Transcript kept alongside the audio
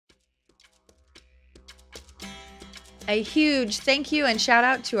A huge thank you and shout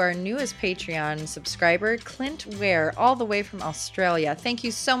out to our newest Patreon subscriber, Clint Ware, all the way from Australia. Thank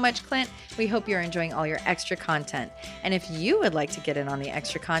you so much, Clint. We hope you're enjoying all your extra content. And if you would like to get in on the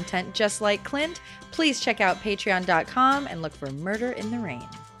extra content just like Clint, please check out patreon.com and look for Murder in the Rain.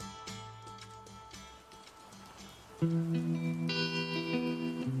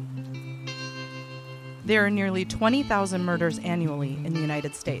 There are nearly 20,000 murders annually in the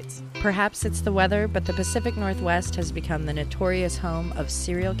United States. Perhaps it's the weather, but the Pacific Northwest has become the notorious home of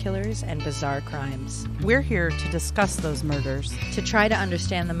serial killers and bizarre crimes. We're here to discuss those murders, To try to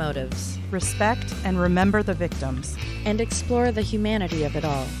understand the motives, respect and remember the victims. and explore the humanity of it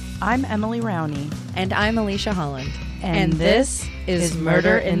all. I'm Emily Rowney. And I'm Alisha Holland. And this is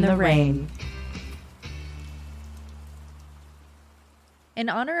Murder in the Rain. In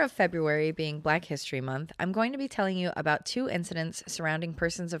honor of February being Black History Month, I'm going to be telling you about two incidents surrounding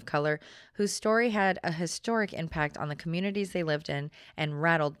persons of color whose story had a historic impact on the communities they lived in and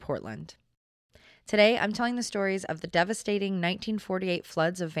rattled Portland. Today, I'm telling the stories of the devastating 1948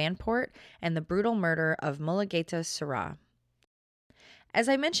 floods of Vanport and the brutal murder of Mulugeta Seraw. As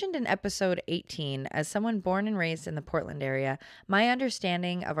I mentioned in episode 18, as someone born and raised in the Portland area, my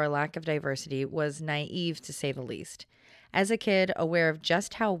understanding of our lack of diversity was naive to say the least. As a kid, aware of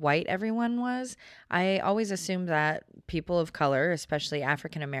just how white everyone was, I always assumed that people of color, especially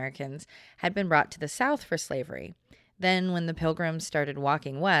African Americans, had been brought to the South for slavery. Then, when the Pilgrims started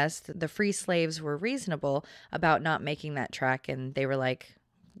walking west, the free slaves were reasonable about not making that trek, and they were like,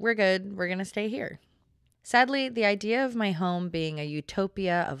 "We're good, we're going to stay here." Sadly, the idea of my home being a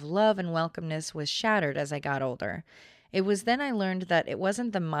utopia of love and welcomeness was shattered as I got older. It was then I learned that it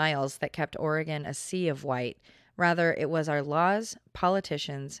wasn't the miles that kept Oregon a sea of white. Rather, it was our laws,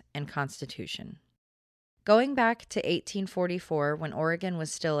 politicians, and Constitution. Going back to 1844, when Oregon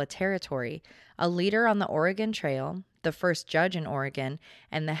was still a territory, a leader on the Oregon Trail, the first judge in Oregon,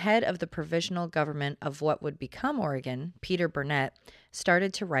 and the head of the provisional government of what would become Oregon, Peter Burnett,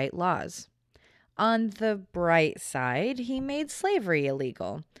 started to write laws. On the bright side, he made slavery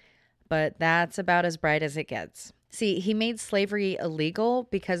illegal. But that's about as bright as it gets. See, he made slavery illegal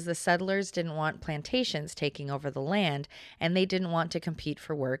because the settlers didn't want plantations taking over the land, and they didn't want to compete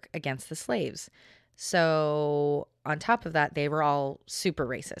for work against the slaves. So, on top of that, they were all super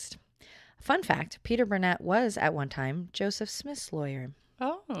racist. Fun fact, Peter Burnett was, at one time, Joseph Smith's lawyer.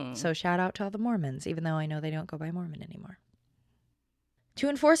 Oh. So shout out to all the Mormons, even though I know they don't go by Mormon anymore. To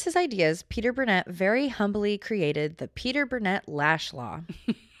enforce his ideas, Peter Burnett very humbly created the Peter Burnett Lash Law.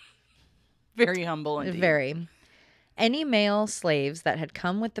 Very humble indeed. Very. Any male slaves that had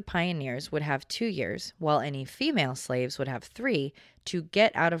come with the pioneers would have 2 years, while any female slaves would have 3 to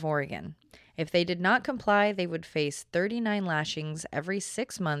get out of Oregon. If they did not comply, they would face 39 lashings every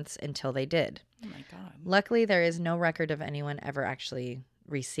 6 months until they did. Oh my God. Luckily, there is no record of anyone ever actually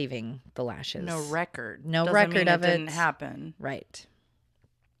receiving the lashes. No record. No Doesn't record mean of it. Didn't happen. Right.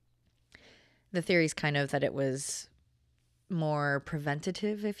 The theory is kind of that it was more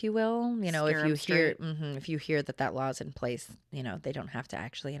preventative, if you will. You know, Scare 'em straight. if you hear that law is in place, you know, they don't have to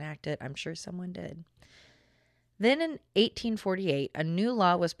actually enact it. I'm sure someone did. Then in 1848, a new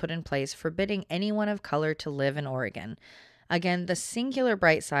law was put in place forbidding anyone of color to live in Oregon. Again, the singular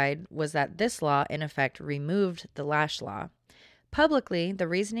bright side was that this law, in effect, removed the lash law. Publicly, the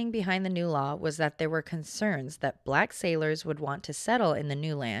reasoning behind the new law was that there were concerns that black sailors would want to settle in the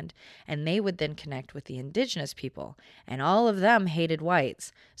new land, and they would then connect with the indigenous people, and all of them hated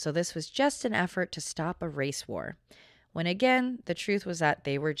whites, so this was just an effort to stop a race war. When again, the truth was that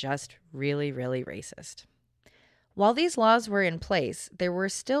they were just really, really racist. While these laws were in place, there were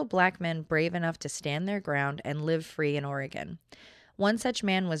still black men brave enough to stand their ground and live free in Oregon. One such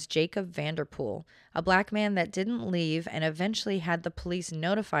man was Jacob Vanderpool, a black man that didn't leave and eventually had the police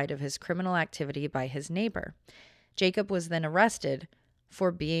notified of his criminal activity by his neighbor. Jacob was then arrested for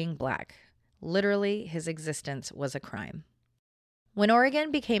being black. Literally, his existence was a crime. When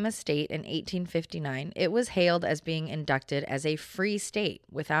Oregon became a state in 1859, it was hailed as being inducted as a free state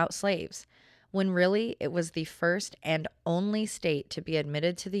without slaves, when really it was the first and only state to be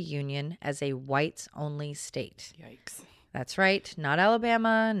admitted to the Union as a whites-only state. Yikes. That's right, not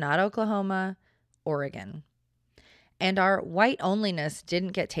Alabama, not Oklahoma, Oregon. And our white-onlyness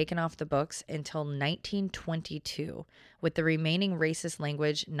didn't get taken off the books until 1922, with the remaining racist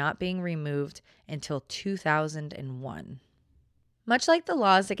language not being removed until 2001. Much like the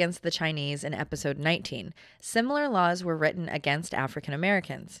laws against the Chinese in episode 19, similar laws were written against African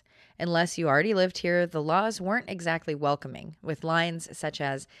Americans. Unless you already lived here, the laws weren't exactly welcoming, with lines such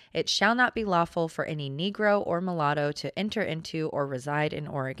as, "It shall not be lawful for any Negro or mulatto to enter into or reside in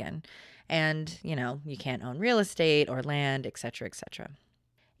Oregon." And, you can't own real estate or land, etc., etc.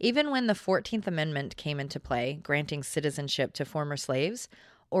 Even when the 14th Amendment came into play, granting citizenship to former slaves,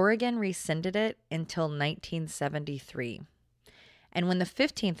 Oregon rescinded it until 1973. And when the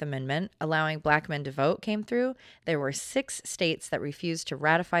 15th Amendment, allowing black men to vote, came through, there were 6 states that refused to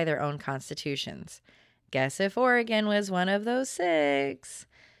ratify their own constitutions. Guess if Oregon was one of those 6?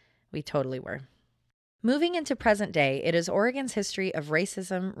 We totally were. Moving into present day, it is Oregon's history of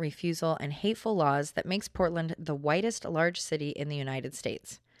racism, refusal, and hateful laws that makes Portland the whitest large city in the United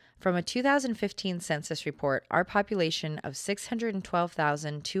States. From a 2015 census report, our population of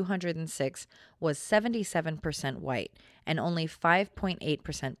 612,206 was 77% white and only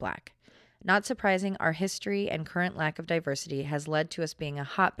 5.8% black. Not surprising, our history and current lack of diversity has led to us being a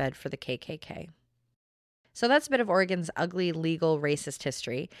hotbed for the KKK. So that's a bit of Oregon's ugly, legal, racist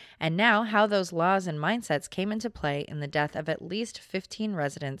history, and now how those laws and mindsets came into play in the death of at least 15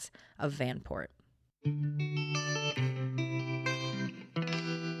 residents of Vanport.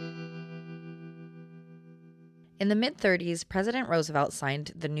 In the mid-30s, President Roosevelt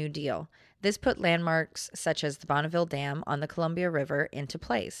signed the New Deal. This put landmarks such as the Bonneville Dam on the Columbia River into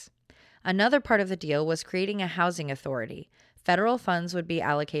place. Another part of the deal was creating a housing authority. Federal funds would be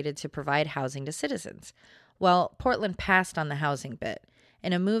allocated to provide housing to citizens. Well, Portland passed on the housing bit,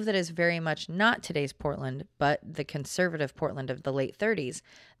 in a move that is very much not today's Portland, but the conservative Portland of the late 30s.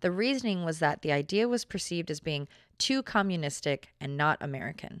 The reasoning was that the idea was perceived as being too communistic and not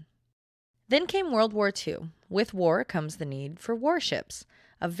American. Then came World War II. With war comes the need for warships.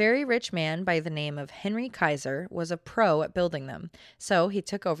 A very rich man by the name of Henry Kaiser was a pro at building them, so he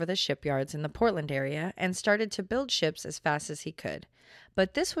took over the shipyards in the Portland area and started to build ships as fast as he could.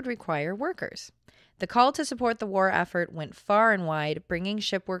 But this would require workers. The call to support the war effort went far and wide, bringing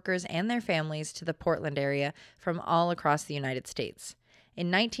ship workers and their families to the Portland area from all across the United States. In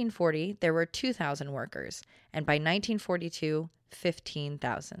 1940, there were 2,000 workers, and by 1942,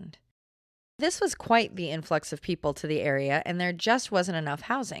 15,000. This was quite the influx of people to the area, and there just wasn't enough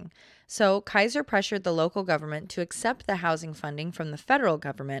housing. So Kaiser pressured the local government to accept the housing funding from the federal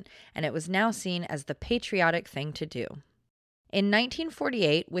government, and it was now seen as the patriotic thing to do. In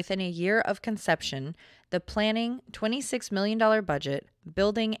 1948, within a year of conception, the planning, $26 million budget,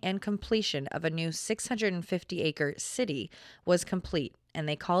 building, and completion of a new 650-acre city was complete, and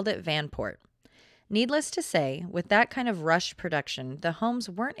they called it Vanport. Needless to say, with that kind of rushed production, the homes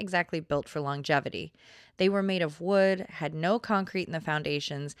weren't exactly built for longevity. They were made of wood, had no concrete in the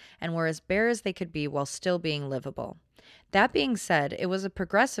foundations, and were as bare as they could be while still being livable. That being said, it was a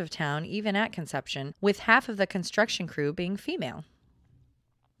progressive town even at conception, with half of the construction crew being female.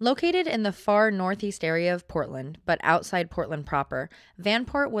 Located in the far northeast area of Portland, but outside Portland proper,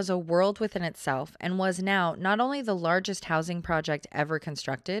 Vanport was a world within itself and was now not only the largest housing project ever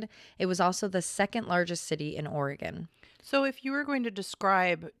constructed, it was also the second largest city in Oregon. So if you were going to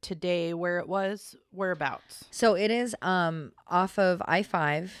describe today where it was, whereabouts? So it is off of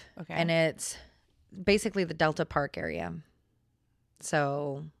I-5, Okay. and it's basically the Delta Park area.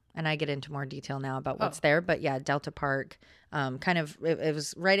 So, and I get into more detail now about what's there, but yeah, Delta Park, it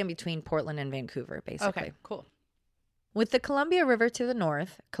was right in between Portland and Vancouver, basically. Okay, cool. With the Columbia River to the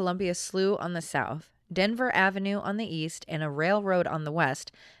north, Columbia Slough on the south, Denver Avenue on the east, and a railroad on the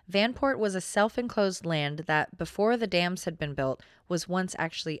west, Vanport was a self-enclosed land that, before the dams had been built, was once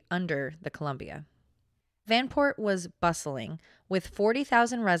actually under the Columbia. Vanport was bustling. With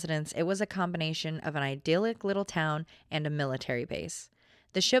 40,000 residents, it was a combination of an idyllic little town and a military base.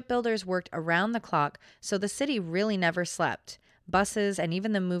 The shipbuilders worked around the clock, so the city really never slept. Buses and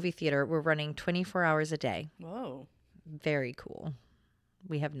even the movie theater were running 24 hours a day. Whoa. Very cool.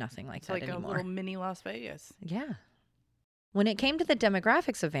 We have nothing like that anymore. It's like a little mini Las Vegas. Yeah. When it came to the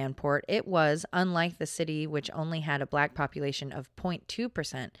demographics of Vanport, it was, unlike the city, which only had a black population of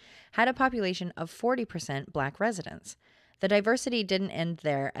 0.2%, had a population of 40% black residents. The diversity didn't end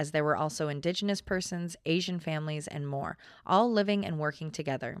there, as there were also indigenous persons, Asian families, and more, all living and working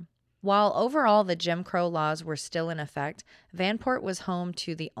together. While overall the Jim Crow laws were still in effect, Vanport was home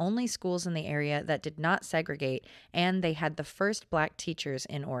to the only schools in the area that did not segregate, and they had the first black teachers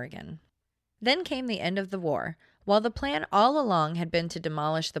in Oregon. Then came the end of the war. While the plan all along had been to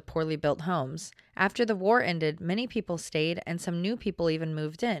demolish the poorly built homes, after the war ended, many people stayed and some new people even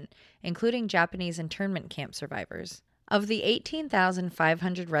moved in, including Japanese internment camp survivors. Of the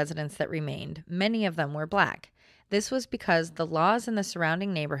 18,500 residents that remained, many of them were black. This was because the laws in the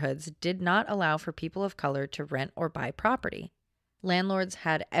surrounding neighborhoods did not allow for people of color to rent or buy property. Landlords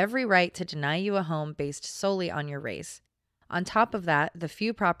had every right to deny you a home based solely on your race. On top of that, the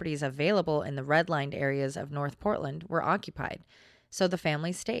few properties available in the redlined areas of North Portland were occupied, so the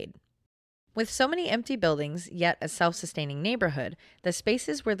families stayed. With so many empty buildings, yet a self-sustaining neighborhood, the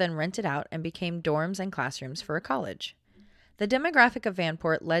spaces were then rented out and became dorms and classrooms for a college. The demographic of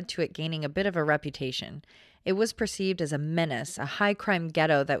Vanport led to it gaining a bit of a reputation. It was perceived as a menace, a high-crime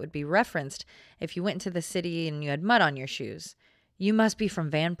ghetto that would be referenced if you went into the city and you had mud on your shoes. "You must be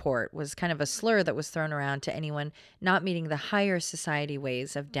from Vanport" was kind of a slur that was thrown around to anyone not meeting the higher society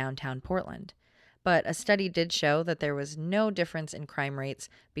ways of downtown Portland. But a study did show that there was no difference in crime rates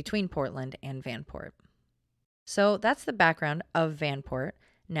between Portland and Vanport. So that's the background of Vanport.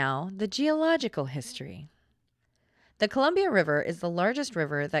 Now, the geological history. The Columbia River is the largest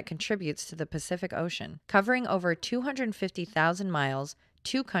river that contributes to the Pacific Ocean. Covering over 250,000 miles,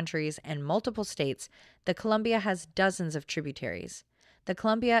 2 countries, and multiple states, the Columbia has dozens of tributaries. The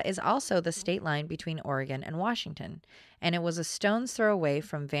Columbia is also the state line between Oregon and Washington, and it was a stone's throw away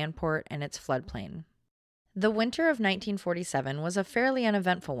from Vanport and its floodplain. The winter of 1947 was a fairly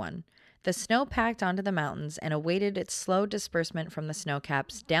uneventful one. The snow packed onto the mountains and awaited its slow disbursement from the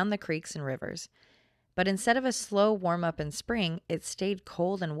snowcaps down the creeks and rivers. But instead of a slow warm-up in spring, it stayed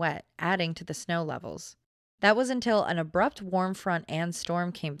cold and wet, adding to the snow levels. That was until an abrupt warm front and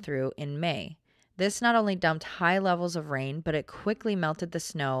storm came through in May. This not only dumped high levels of rain, but it quickly melted the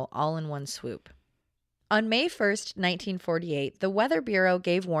snow all in one swoop. On May 1st, 1948, the Weather Bureau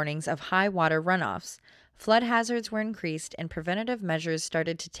gave warnings of high water runoffs. Flood hazards were increased and preventative measures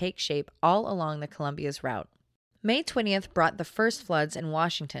started to take shape all along the Columbia's route. May 20th brought the first floods in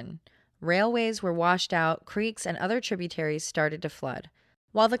Washington. Railways were washed out, creeks and other tributaries started to flood.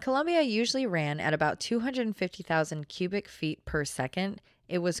 While the Columbia usually ran at about 250,000 cubic feet per second,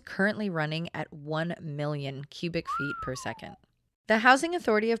 it was currently running at 1 million cubic feet per second. The Housing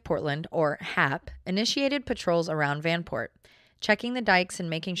Authority of Portland, or HAP, initiated patrols around Vanport. Checking the dikes and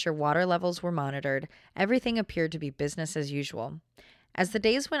making sure water levels were monitored, everything appeared to be business as usual. As the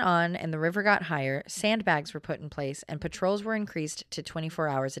days went on and the river got higher, sandbags were put in place and patrols were increased to 24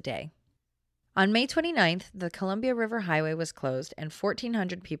 hours a day. On May 29th, the Columbia River Highway was closed and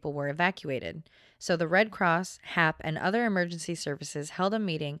 1,400 people were evacuated. So the Red Cross, HAP, and other emergency services held a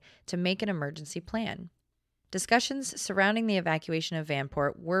meeting to make an emergency plan. Discussions surrounding the evacuation of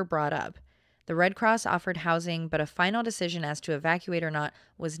Vanport were brought up. The Red Cross offered housing, but a final decision as to evacuate or not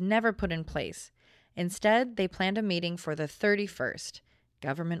was never put in place. Instead, they planned a meeting for the 31st.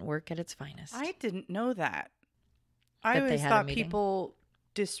 Government work at its finest. I didn't know that. I That they always had a thought meeting? people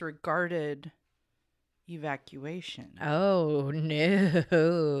disregarded evacuation. Oh,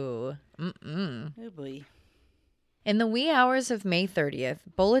 no. Mm-mm. Oh boy. In the wee hours of May 30th,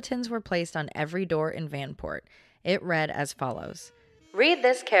 bulletins were placed on every door in Vanport. It read as follows. Read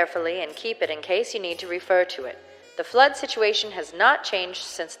this carefully and keep it in case you need to refer to it. The flood situation has not changed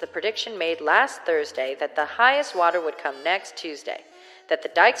since the prediction made last Thursday that the highest water would come next Tuesday, that the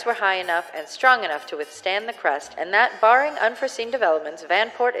dikes were high enough and strong enough to withstand the crest, and that, barring unforeseen developments,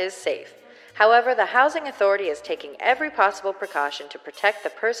 Vanport is safe. However, the Housing Authority is taking every possible precaution to protect the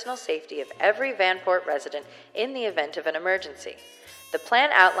personal safety of every Vanport resident in the event of an emergency. The plan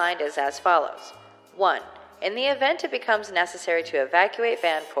outlined is as follows. 1. In the event it becomes necessary to evacuate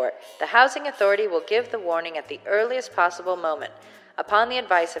Vanport, the Housing Authority will give the warning at the earliest possible moment. Upon the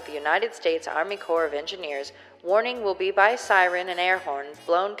advice of the United States Army Corps of Engineers, warning will be by siren and air horn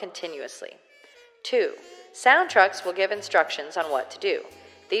blown continuously. 2. Sound trucks will give instructions on what to do.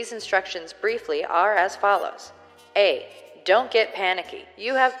 These instructions briefly are as follows. A. Don't get panicky.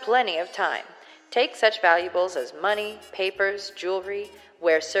 You have plenty of time. Take such valuables as money, papers, jewelry,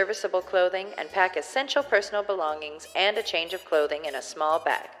 wear serviceable clothing, and pack essential personal belongings and a change of clothing in a small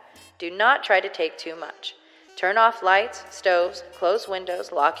bag. Do not try to take too much. Turn off lights, stoves, close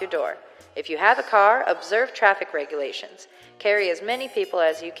windows, lock your door. If you have a car, observe traffic regulations. Carry as many people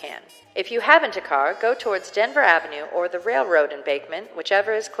as you can. If you haven't a car, go towards Denver Avenue or the railroad embankment,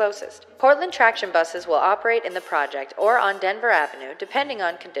 whichever is closest. Portland traction buses will operate in the project or on Denver Avenue, depending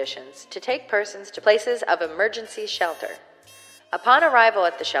on conditions, to take persons to places of emergency shelter. Upon arrival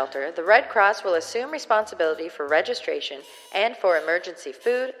at the shelter, the Red Cross will assume responsibility for registration and for emergency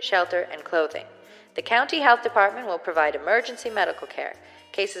food, shelter, and clothing. The County Health Department will provide emergency medical care.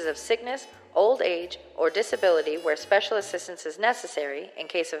 Cases of sickness, old age, or disability where special assistance is necessary in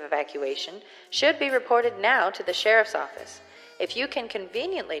case of evacuation should be reported now to the Sheriff's Office. If you can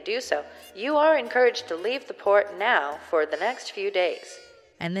conveniently do so, you are encouraged to leave the port now for the next few days.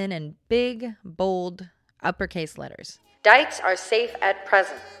 And then in big, bold, uppercase letters. Dikes are safe at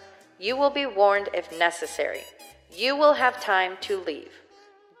present. You will be warned if necessary. You will have time to leave.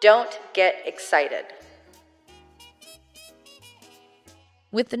 Don't get excited.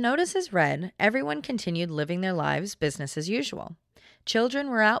 With the notices read, everyone continued living their lives business as usual. Children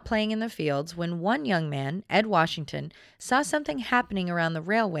were out playing in the fields when one young man, Ed Washington, saw something happening around the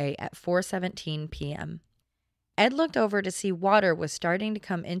railway at 4:17 p.m. Ed looked over to see water was starting to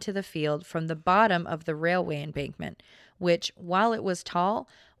come into the field from the bottom of the railway embankment, which, while it was tall,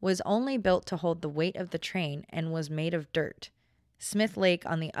 was only built to hold the weight of the train and was made of dirt. Smith Lake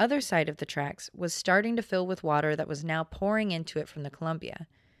on the other side of the tracks was starting to fill with water that was now pouring into it from the Columbia.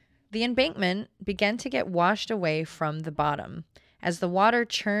 The embankment began to get washed away from the bottom. As the water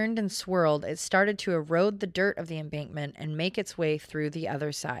churned and swirled, it started to erode the dirt of the embankment and make its way through the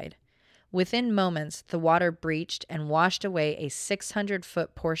other side. Within moments, the water breached and washed away a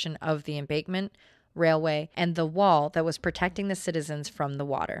 600-foot portion of the embankment, railway, and the wall that was protecting the citizens from the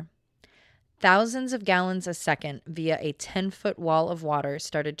water. Thousands of gallons a second via a 10-foot wall of water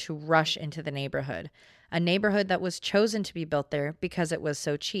started to rush into the neighborhood, a neighborhood that was chosen to be built there because it was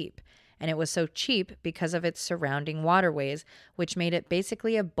so cheap. And it was so cheap because of its surrounding waterways, which made it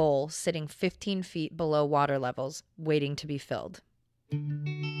basically a bowl sitting 15 feet below water levels, waiting to be filled.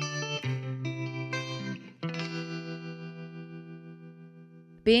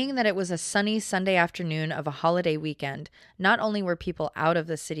 Being that it was a sunny Sunday afternoon of a holiday weekend, not only were people out of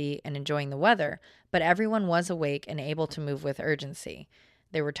the city and enjoying the weather, but everyone was awake and able to move with urgency.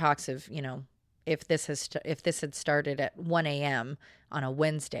 There were talks of, if this had started at 1 a.m. on a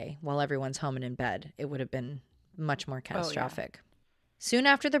Wednesday while everyone's home and in bed, it would have been much more catastrophic. Oh, yeah. Soon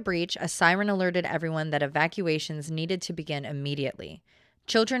after the breach, a siren alerted everyone that evacuations needed to begin immediately.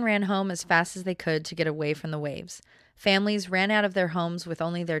 Children ran home as fast as they could to get away from the waves. Families ran out of their homes with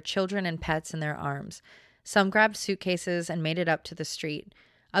only their children and pets in their arms. Some grabbed suitcases and made it up to the street.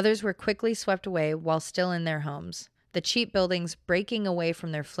 Others were quickly swept away while still in their homes. The cheap buildings breaking away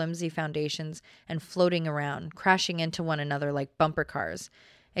from their flimsy foundations and floating around, crashing into one another like bumper cars,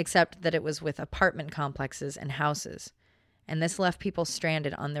 except that it was with apartment complexes and houses. And this left people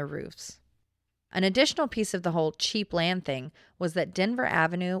stranded on their roofs. An additional piece of the whole cheap land thing was that Denver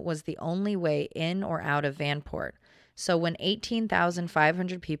Avenue was the only way in or out of Vanport. So when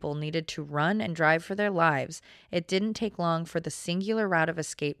 18,500 people needed to run and drive for their lives, it didn't take long for the singular route of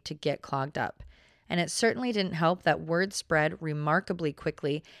escape to get clogged up. And it certainly didn't help that word spread remarkably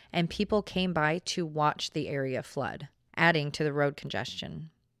quickly and people came by to watch the area flood, adding to the road congestion.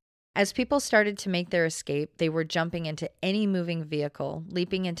 As people started to make their escape, they were jumping into any moving vehicle,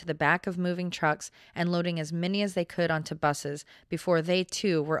 leaping into the back of moving trucks, and loading as many as they could onto buses before they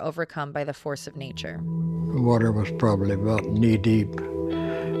too were overcome by the force of nature. The water was probably about knee-deep,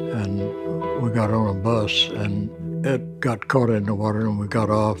 and we got on a bus, and it got caught in the water, and we got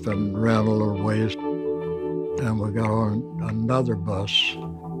off and ran a little ways, and we got on another bus.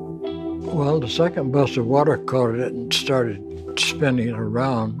 Well, the second bus of water caught it and started spinning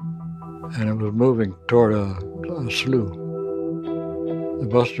around, and it was moving toward a slough. The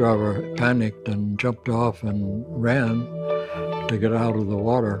bus driver panicked and jumped off and ran to get out of the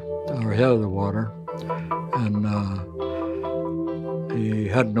water, or ahead of the water, and he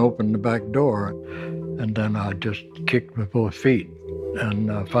hadn't opened the back door. And then I just kicked with both feet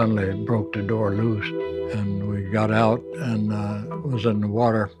and finally broke the door loose. And we got out and was in the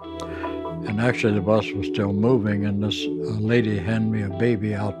water. And actually the bus was still moving, and this lady handed me a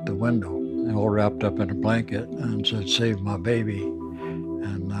baby out the window, all wrapped up in a blanket, and said, "Save my baby."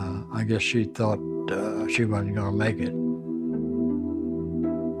 And I guess she thought she wasn't going to make it.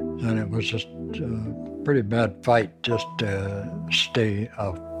 And it was just a pretty bad fight just to stay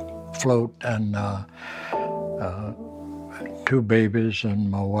afloat, and two babies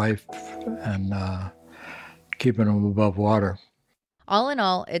and my wife, and keeping them above water. All in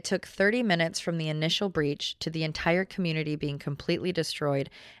all, it took 30 minutes from the initial breach to the entire community being completely destroyed,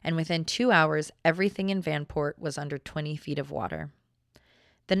 and within 2 hours, everything in Vanport was under 20 feet of water.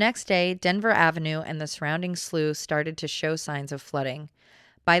 The next day, Denver Avenue and the surrounding slough started to show signs of flooding.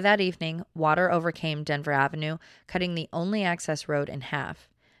 By that evening, water overcame Denver Avenue, cutting the only access road in half.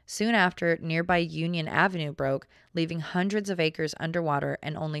 Soon after, nearby Union Avenue broke, leaving hundreds of acres underwater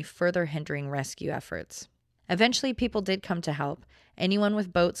and only further hindering rescue efforts. Eventually, people did come to help. Anyone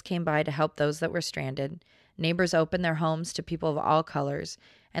with boats came by to help those that were stranded. Neighbors opened their homes to people of all colors,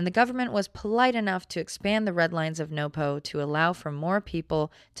 and the government was polite enough to expand the red lines of NOPO to allow for more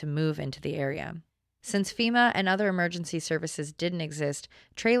people to move into the area. Since FEMA and other emergency services didn't exist,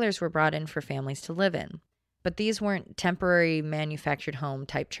 trailers were brought in for families to live in. But these weren't temporary manufactured home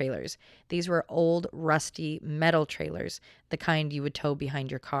type trailers. These were old, rusty metal trailers, the kind you would tow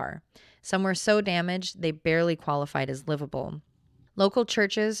behind your car. Some were so damaged they barely qualified as livable. Local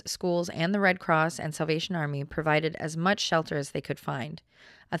churches, schools, and the Red Cross and Salvation Army provided as much shelter as they could find.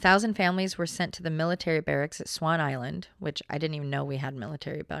 1,000 families were sent to the military barracks at Swan Island, which I didn't even know we had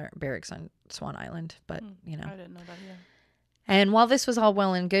military barracks on Swan Island, but, I didn't know that either. And while this was all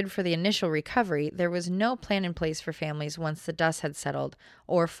well and good for the initial recovery, there was no plan in place for families once the dust had settled,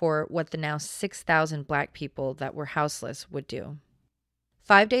 or for what the now 6,000 Black people that were houseless would do.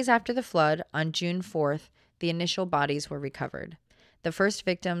 5 days after the flood, on June 4th, the initial bodies were recovered. The first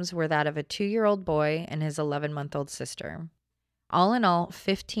victims were that of a 2-year-old boy and his 11-month-old sister. All in all,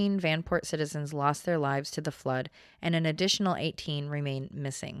 15 Vanport citizens lost their lives to the flood, and an additional 18 remain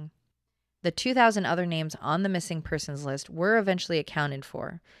missing. The 2,000 other names on the missing persons list were eventually accounted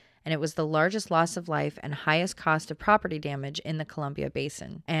for, and it was the largest loss of life and highest cost of property damage in the Columbia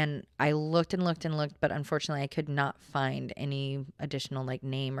Basin. And I looked and looked and looked, but unfortunately I could not find any additional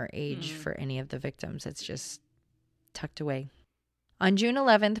name or age for any of the victims. It's just tucked away. On June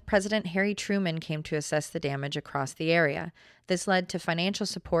 11th, President Harry Truman came to assess the damage across the area. This led to financial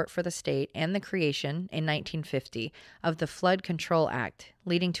support for the state and the creation, in 1950, of the Flood Control Act,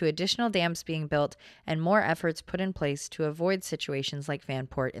 leading to additional dams being built and more efforts put in place to avoid situations like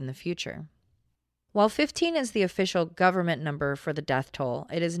Vanport in the future. While 15 is the official government number for the death toll,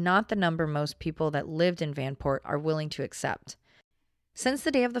 it is not the number most people that lived in Vanport are willing to accept. Since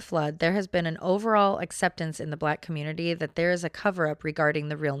the day of the flood, there has been an overall acceptance in the Black community that there is a cover-up regarding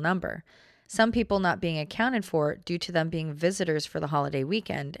the real number. Some people not being accounted for due to them being visitors for the holiday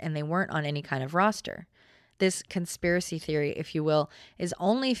weekend, and they weren't on any kind of roster. This conspiracy theory, if you will, is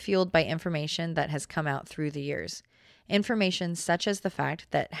only fueled by information that has come out through the years. Information such as the fact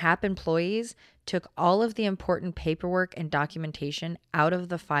that HAP employees took all of the important paperwork and documentation out of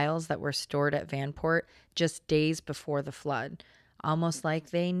the files that were stored at Vanport just days before the flood, almost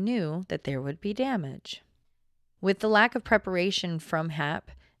like they knew that there would be damage. With the lack of preparation from HAP,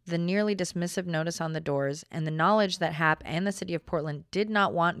 the nearly dismissive notice on the doors, and the knowledge that HAP and the city of Portland did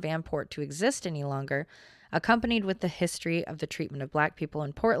not want Vanport to exist any longer, accompanied with the history of the treatment of Black people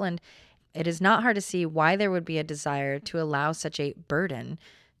in Portland, it is not hard to see why there would be a desire to allow such a burden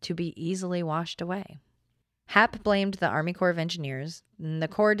to be easily washed away. HAP blamed the Army Corps of Engineers. The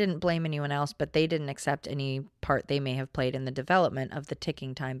Corps didn't blame anyone else, but they didn't accept any part they may have played in the development of the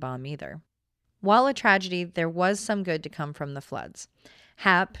ticking time bomb either. While a tragedy, there was some good to come from the floods.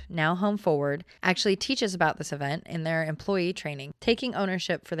 HAP, now Home Forward, actually teaches about this event in their employee training, taking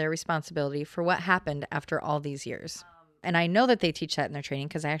ownership for their responsibility for what happened after all these years. And I know that they teach that in their training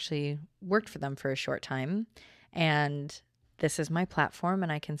because I actually worked for them for a short time, and this is my platform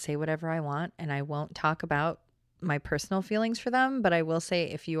and I can say whatever I want, and I won't talk about my personal feelings for them, but I will say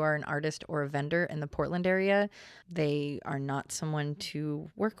if you are an artist or a vendor in the Portland area, they are not someone to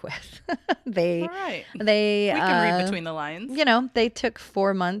work with. We can read between the lines. They took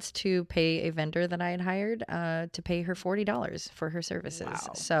 4 months to pay a vendor that I had hired to pay her $40 for her services.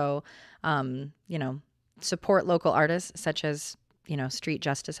 Wow. So, support local artists such as, Street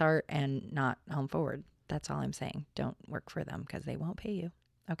Justice Art and not Home Forward. That's all I'm saying. Don't work for them because they won't pay you.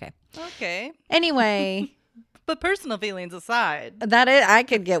 Okay. Anyway. But personal feelings aside. I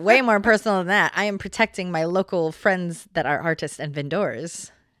could get way more personal than that. I am protecting my local friends that are artists and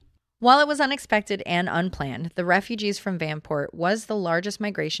vendors. While it was unexpected and unplanned, the refugees from Vanport was the largest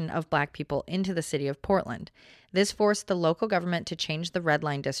migration of Black people into the city of Portland. This forced the local government to change the red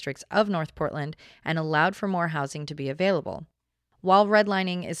line districts of North Portland and allowed for more housing to be available. While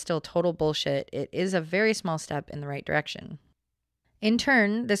redlining is still total bullshit, it is a very small step in the right direction. In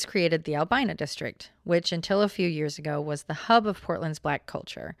turn, this created the Albina district, which until a few years ago was the hub of Portland's Black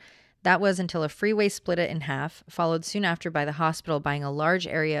culture. That was until a freeway split it in half, followed soon after by the hospital buying a large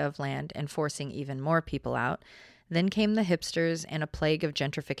area of land and forcing even more people out. Then came the hipsters and a plague of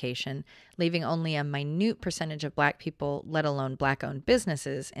gentrification, leaving only a minute percentage of Black people, let alone Black-owned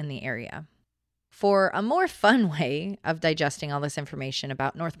businesses, in the area. For a more fun way of digesting all this information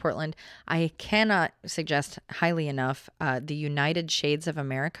about North Portland, I cannot suggest highly enough the United Shades of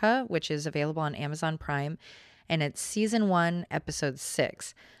America, which is available on Amazon Prime, and it's Season 1, Episode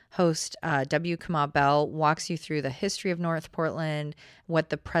 6. Host W. Kamau Bell walks you through the history of North Portland, what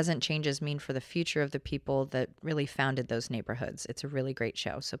the present changes mean for the future of the people that really founded those neighborhoods. It's a really great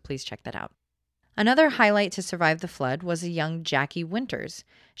show, so please check that out. Another highlight to survive the flood was a young Jackie Winters.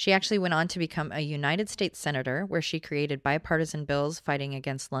 She actually went on to become a United States Senator, where she created bipartisan bills fighting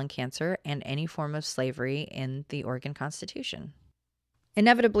against lung cancer and any form of slavery in the Oregon Constitution.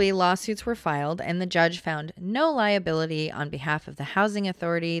 Inevitably, lawsuits were filed, and the judge found no liability on behalf of the Housing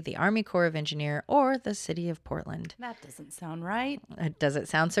Authority, the Army Corps of Engineers, or the City of Portland. That doesn't sound right. Does it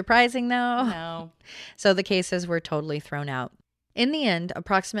sound surprising, though? No. So the cases were totally thrown out. In the end,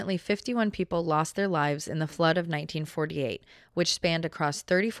 approximately 51 people lost their lives in the flood of 1948, which spanned across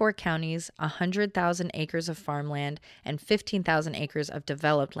 34 counties, 100,000 acres of farmland, and 15,000 acres of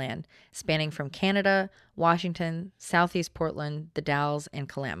developed land, spanning from Canada, Washington, Southeast Portland, the Dalles, and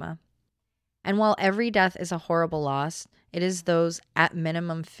Kalama. And while every death is a horrible loss, it is those at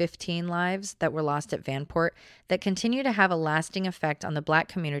minimum 15 lives that were lost at Vanport that continue to have a lasting effect on the Black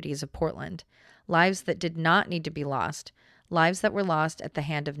communities of Portland. Lives that did not need to be lost. Lives that were lost at the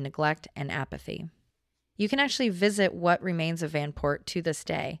hand of neglect and apathy. You can actually visit what remains of Vanport to this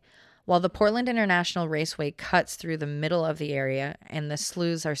day. While the Portland International Raceway cuts through the middle of the area and the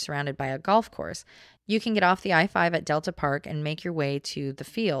sloughs are surrounded by a golf course, you can get off the I-5 at Delta Park and make your way to the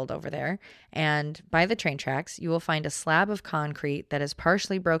field over there. And by the train tracks, you will find a slab of concrete that is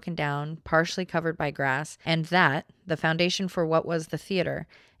partially broken down, partially covered by grass, and that, the foundation for what was the theater,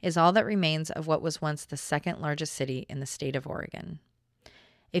 is all that remains of what was once the second largest city in the state of Oregon.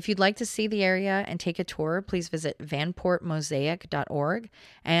 If you'd like to see the area and take a tour, please visit vanportmosaic.org.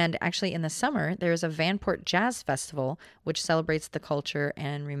 And actually, in the summer, there is a Vanport Jazz Festival, which celebrates the culture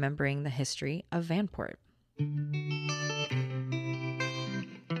and remembering the history of Vanport.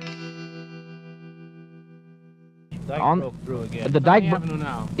 Dike broke through again. The dike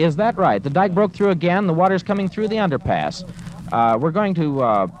now. Is that right? The dike broke through again. The water's coming through the underpass. We're going to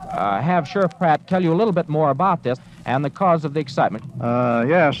have Sheriff Pratt tell you a little bit more about this and the cause of the excitement.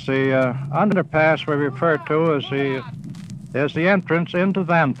 Yes, the underpass we refer to as the entrance into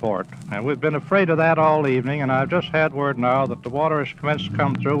Vanport. And we've been afraid of that all evening, and I've just had word now that the water has commenced to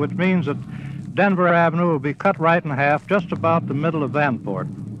come through, which means that Denver Avenue will be cut right in half just about the middle of Vanport.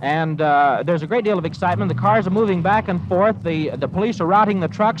 And there's a great deal of excitement. The cars are moving back and forth. The police are routing the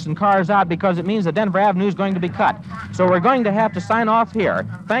trucks and cars out because it means that Denver Avenue is going to be cut. So we're going to have to sign off here.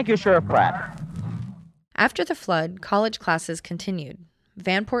 Thank you, Sheriff Pratt. After the flood, college classes continued.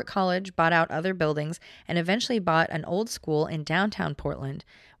 Vanport College bought out other buildings and eventually bought an old school in downtown Portland,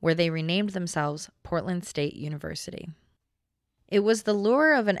 where they renamed themselves Portland State University. It was the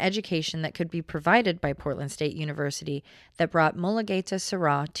lure of an education that could be provided by Portland State University that brought Mulugeta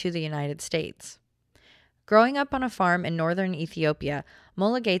Seraw to the United States. Growing up on a farm in northern Ethiopia,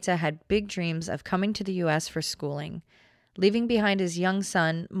 Mulugeta had big dreams of coming to the U.S. for schooling. Leaving behind his young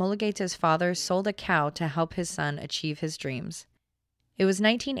son, Mulugeta's father sold a cow to help his son achieve his dreams. It was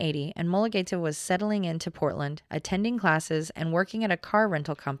 1980, and Mulugeta was settling into Portland, attending classes, and working at a car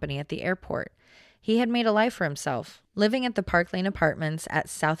rental company at the airport. He had made a life for himself, living at the Park Lane Apartments at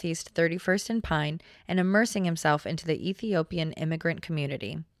Southeast 31st and Pine and immersing himself into the Ethiopian immigrant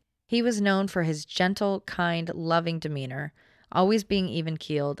community. He was known for his gentle, kind, loving demeanor, always being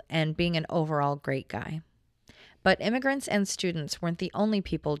even-keeled, and being an overall great guy. But immigrants and students weren't the only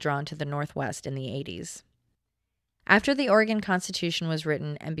people drawn to the Northwest in the 80s. After the Oregon Constitution was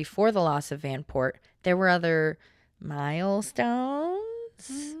written and before the loss of Vanport, there were other milestones?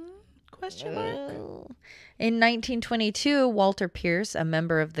 Question mark? In 1922, Walter Pierce, a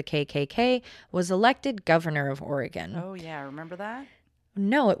member of the KKK, was elected governor of Oregon. Oh, yeah. Remember that?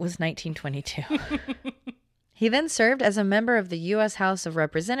 No, it was 1922. He then served as a member of the U.S. House of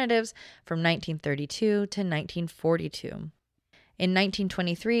Representatives from 1932 to 1942. In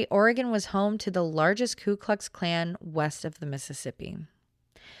 1923, Oregon was home to the largest Ku Klux Klan west of the Mississippi.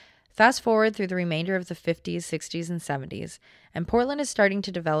 Fast forward through the remainder of the 50s, 60s, and 70s, and Portland is starting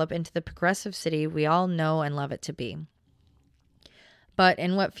to develop into the progressive city we all know and love it to be. But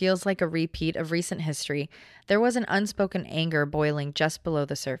in what feels like a repeat of recent history, there was an unspoken anger boiling just below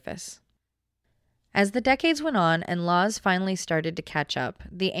the surface. As the decades went on and laws finally started to catch up,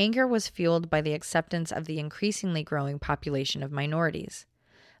 the anger was fueled by the acceptance of the increasingly growing population of minorities.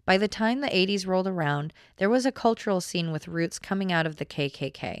 By the time the 80s rolled around, there was a cultural scene with roots coming out of the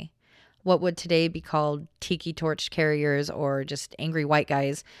KKK. What would today be called tiki torch carriers or just angry white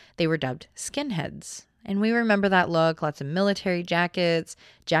guys, they were dubbed skinheads. And we remember that look, lots of military jackets,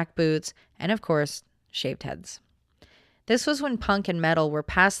 jack boots, and of course, shaved heads. This was when punk and metal were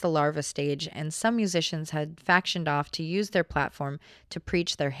past the larva stage, and some musicians had factioned off to use their platform to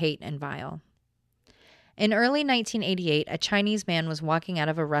preach their hate and vile. In early 1988, a Chinese man was walking out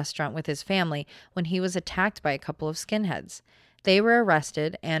of a restaurant with his family when he was attacked by a couple of skinheads. They were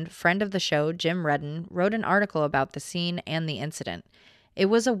arrested, and friend of the show, Jim Redden, wrote an article about the scene and the incident. It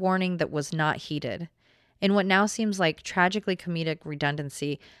was a warning that was not heeded. In what now seems like tragically comedic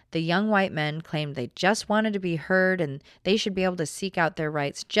redundancy, the young white men claimed they just wanted to be heard and they should be able to seek out their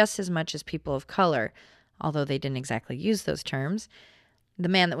rights just as much as people of color, although they didn't exactly use those terms. The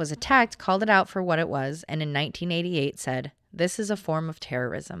man that was attacked called it out for what it was, and in 1988 said, "This is a form of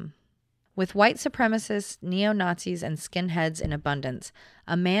terrorism." With white supremacists, neo-Nazis, and skinheads in abundance,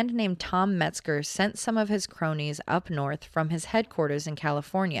 a man named Tom Metzger sent some of his cronies up north from his headquarters in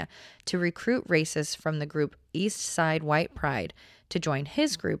California to recruit racists from the group East Side White Pride to join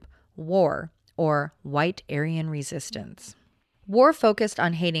his group, WAR, or White Aryan Resistance. WAR focused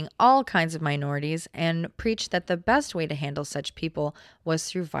on hating all kinds of minorities and preached that the best way to handle such people was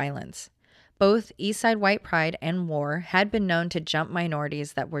through violence. Both Eastside White Pride and WAR had been known to jump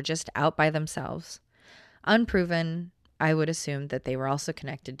minorities that were just out by themselves. Unproven, I would assume that they were also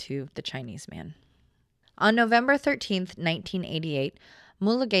connected to the Chinese man. On November 13th, 1988,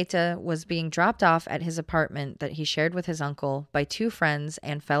 Mulugeta was being dropped off at his apartment that he shared with his uncle by two friends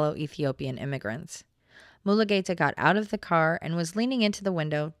and fellow Ethiopian immigrants. Mulugeta got out of the car and was leaning into the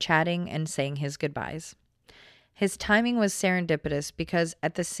window, chatting and saying his goodbyes. His timing was serendipitous because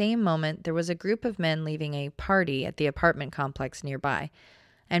at the same moment there was a group of men leaving a party at the apartment complex nearby.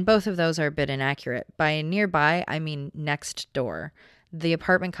 And both of those are a bit inaccurate. By nearby, I mean next door. The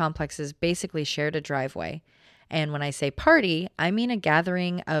apartment complexes basically shared a driveway. And when I say party, I mean a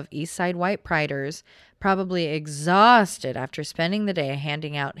gathering of Eastside White Priders, probably exhausted after spending the day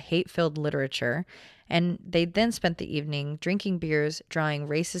handing out hate-filled literature, and they then spent the evening drinking beers, drawing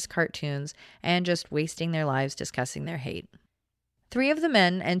racist cartoons, and just wasting their lives discussing their hate. 3 of the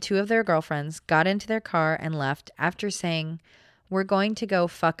men and 2 of their girlfriends got into their car and left after saying, "We're going to go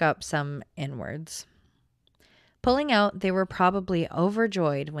fuck up some N-words." Pulling out, they were probably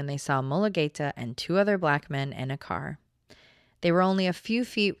overjoyed when they saw Mulugeta and 2 other black men in a car. They were only a few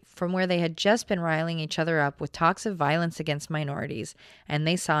feet from where they had just been riling each other up with talks of violence against minorities, and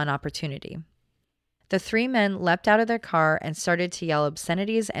they saw an opportunity. The 3 men leapt out of their car and started to yell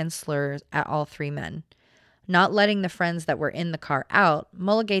obscenities and slurs at all 3 men. Not letting the friends that were in the car out,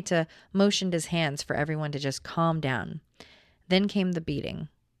 Mulugeta motioned his hands for everyone to just calm down. Then came the beating.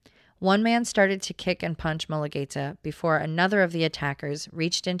 One man started to kick and punch Mulugeta before another of the attackers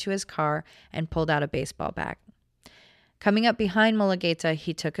reached into his car and pulled out a baseball bat. Coming up behind Mulugeta,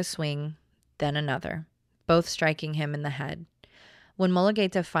 he took a swing, then another, both striking him in the head. When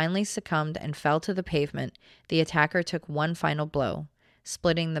Mulugeta finally succumbed and fell to the pavement, the attacker took one final blow,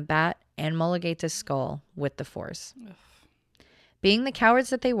 splitting the bat and Mulugeta's skull with the force. Ugh. Being the cowards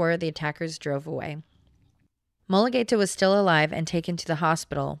that they were, the attackers drove away. Mulugeta was still alive and taken to the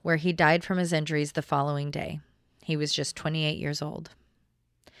hospital, where he died from his injuries the following day. He was just 28 years old.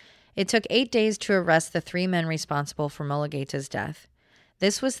 It took 8 days to arrest the 3 men responsible for Mulugeta's death.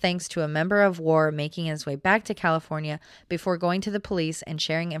 This was thanks to a member of WAR making his way back to California before going to the police and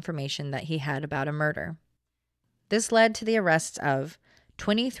sharing information that he had about a murder. This led to the arrests of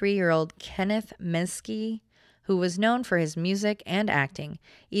 23-year-old Kenneth Miske, who was known for his music and acting,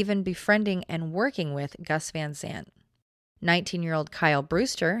 even befriending and working with Gus Van Sant. 19-year-old Kyle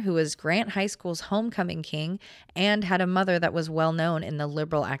Brewster, who was Grant High School's homecoming king and had a mother that was well known in the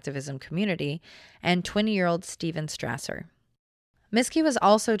liberal activism community, and 20-year-old Steven Strasser. Miske was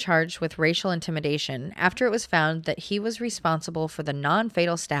also charged with racial intimidation after it was found that he was responsible for the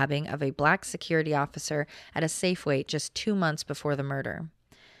non-fatal stabbing of a black security officer at a Safeway just 2 months before the murder.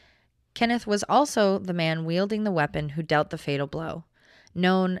 Kenneth was also the man wielding the weapon who dealt the fatal blow,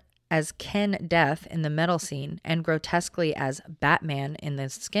 known as Ken Death in the metal scene and grotesquely as Batman in the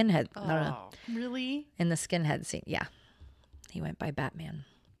skinhead. Really? In the skinhead scene, yeah. He went by Batman.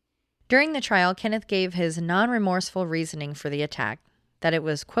 During the trial, Kenneth gave his non-remorseful reasoning for the attack, that it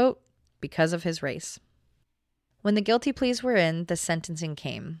was, quote, because of his race. When the guilty pleas were in, the sentencing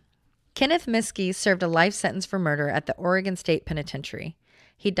came. Kenneth Miske served a life sentence for murder at the Oregon State Penitentiary.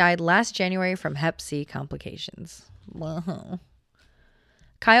 He died last January from Hep C complications. Wow.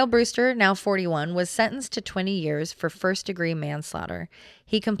 Kyle Brewster, now 41, was sentenced to 20 years for first-degree manslaughter.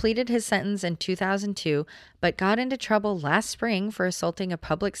 He completed his sentence in 2002, but got into trouble last spring for assaulting a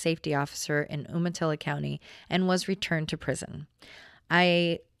public safety officer in Umatilla County and was returned to prison.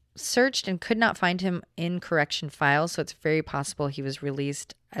 I searched and could not find him in correction files, so it's very possible he was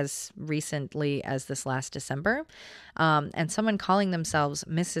released as recently as this last December. And someone calling themselves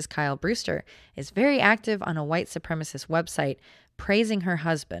Mrs. Kyle Brewster is very active on a white supremacist website praising her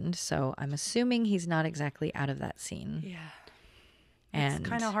husband, so I'm assuming he's not exactly out of that scene. Yeah. And it's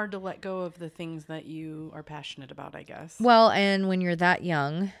kind of hard to let go of the things that you are passionate about, I guess. well, and when you're that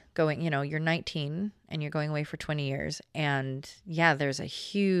young, you're 19 and you're going away for 20 years. And yeah, there's a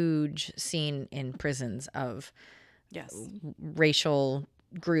huge scene in prisons of racial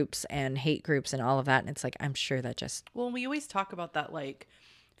groups and hate groups and all of that. And it's like, I'm sure that just... Well, we always talk about that, like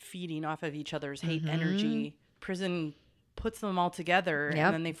feeding off of each other's hate energy. Prison puts them all together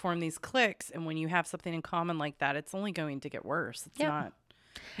and then they form these cliques. And when you have something in common like that, it's only going to get worse. It's not.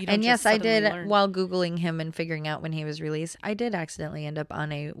 And yes, I did, while Googling him and figuring out when he was released, I did accidentally end up on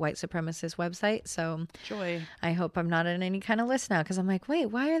a white supremacist website. So joy. I hope I'm not on any kind of list now, because I'm like, wait,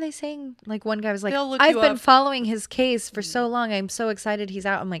 why are they saying, like, one guy was like, They'll look I've you been up. following his case for so long. I'm so excited he's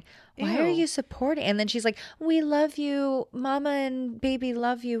out. I'm like, why are Ew. you supporting? And then she's like, we love you. Mama and baby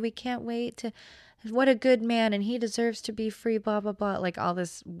love you. We can't wait to... What a good man, and he deserves to be free, blah, blah, blah. Like all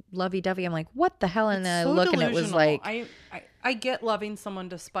this lovey-dovey. I'm like, what the hell? And then I look and it was like... I get loving someone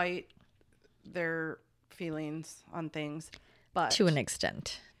despite their feelings on things, but... To an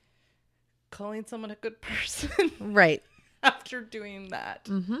extent. Calling someone a good person... Right. After doing that.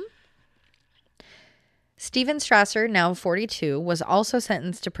 Mm-hmm. Steven Strasser, now 42, was also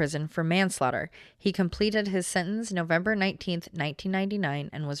sentenced to prison for manslaughter. He completed his sentence November 19th,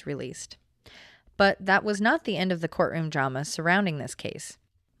 1999, and was released. But that was not the end of the courtroom drama surrounding this case.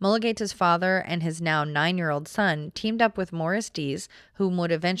 Mulugeta's father and his now 9-year-old son teamed up with Morris Dees, whom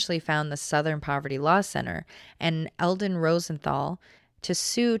would eventually found the Southern Poverty Law Center, and Eldon Rosenthal to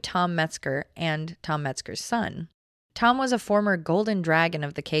sue Tom Metzger and Tom Metzger's son. Tom was a former Golden Dragon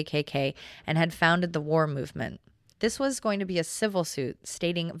of the KKK and had founded the war movement. This was going to be a civil suit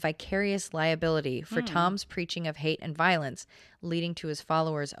stating vicarious liability for Tom's preaching of hate and violence, leading to his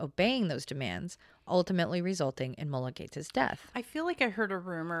followers obeying those demands, ultimately resulting in Mulugeta's death. I feel like I heard a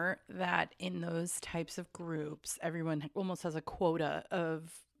rumor that in those types of groups, everyone almost has a quota of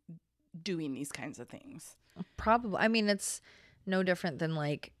doing these kinds of things. Probably. I mean, it's no different than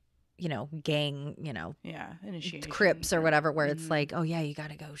like, gang, initiation. Crips or whatever, where it's like, oh yeah, you got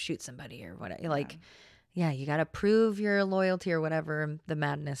to go shoot somebody or whatever. Like, yeah, you got to prove your loyalty or whatever the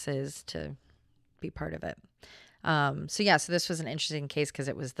madness is to be part of it. So this was an interesting case because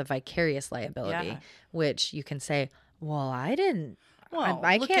it was the vicarious liability, which you can say, well, I didn't. Well,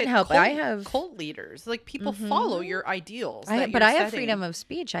 I can't help it. I have cult leaders, like people follow your ideals. But I have freedom of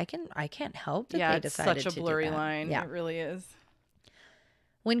speech. I can't help that they decided to do that. It's such a blurry line. Yeah. It really is.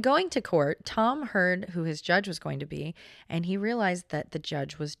 When going to court, Tom heard who his judge was going to be, and he realized that the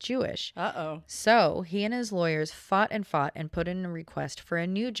judge was Jewish. Uh-oh. So he and his lawyers fought and put in a request for a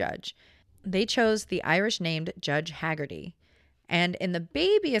new judge. They chose the Irish-named Judge Haggerty. And in the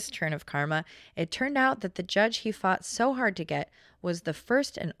babyest turn of karma, it turned out that the judge he fought so hard to get was the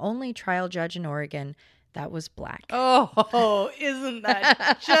first and only trial judge in Oregon that was black. Oh, isn't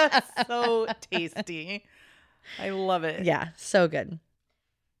that just so tasty? I love it. Yeah, so good.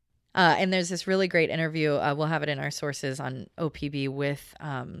 And there's this really great interview. We'll have it in our sources on OPB with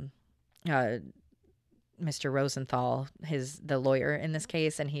Mr. Rosenthal, the lawyer in this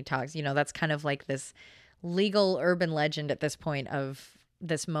case. And he talks, that's kind of like this legal urban legend at this point of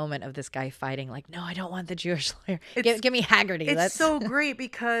this moment of this guy fighting like, no, I don't want the Jewish lawyer. Give me Haggerty. It's so great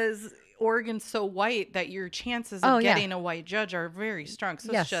because Oregon's so white that your chances of getting a white judge are very strong.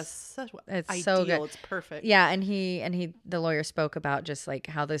 So it's just such ideal. So good. It's perfect. Yeah, and the lawyer spoke about just like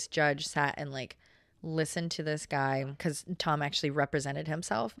how this judge sat and like listened to this guy, because Tom actually represented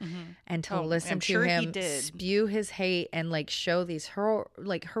himself, and to listen to him spew his hate and like show these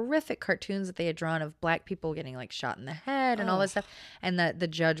horrific cartoons that they had drawn of black people getting like shot in the head and all this stuff, and that the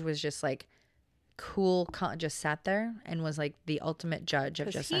judge was just like cool, just sat there and was like the ultimate judge of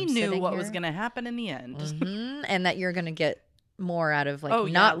just he knew what was going to happen in the end, and that you're going to get more out of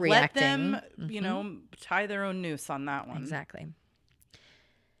like not reacting. Let them, tie their own noose on that one. Exactly.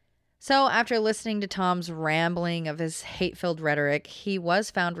 So after listening to Tom's rambling of his hate-filled rhetoric, he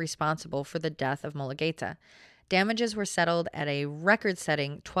was found responsible for the death of Mulugeta. Damages were settled at a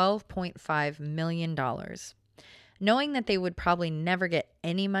record-setting $12.5 million. Knowing that they would probably never get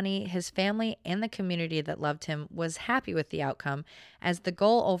any money, his family and the community that loved him was happy with the outcome, as the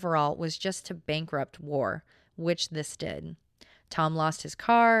goal overall was just to bankrupt war, which this did. Tom lost his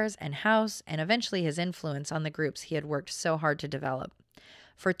cars and house and eventually his influence on the groups he had worked so hard to develop.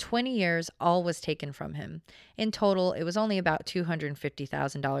 For 20 years, all was taken from him. In total, it was only about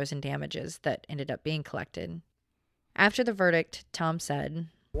 $250,000 in damages that ended up being collected. After the verdict, Tom said,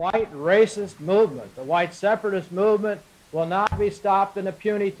 "White racist movement, the white separatist movement, will not be stopped in the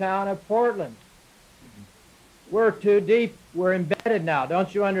puny town of Portland. We're too deep. We're embedded now.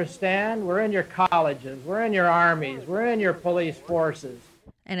 Don't you understand? We're in your colleges. We're in your armies. We're in your police forces.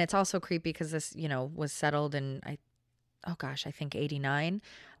 And it's also creepy because this, was settled in, I think 89,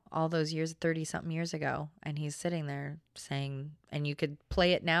 all those years, 30-something years ago. And he's sitting there saying, and you could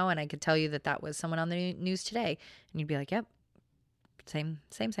play it now and I could tell you that was someone on the news today. And you'd be like, yep, same.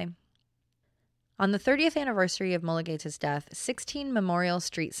 On the 30th anniversary of Mulugeta's death, 16 memorial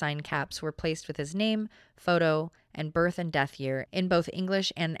street sign caps were placed with his name, photo, and birth and death year in both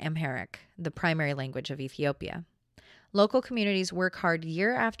English and Amharic, the primary language of Ethiopia. Local communities work hard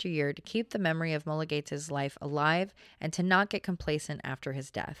year after year to keep the memory of Mulugeta's life alive and to not get complacent after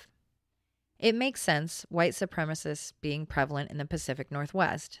his death. It makes sense, white supremacists being prevalent in the Pacific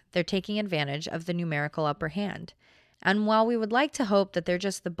Northwest. They're taking advantage of the numerical upper hand. And while we would like to hope that they're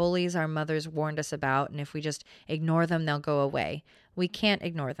just the bullies our mothers warned us about, and if we just ignore them, they'll go away, we can't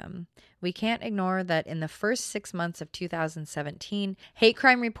ignore them. We can't ignore that in the first 6 months of 2017, hate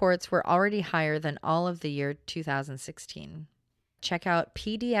crime reports were already higher than all of the year 2016. Check out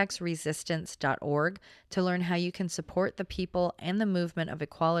pdxresistance.org to learn how you can support the people and the movement of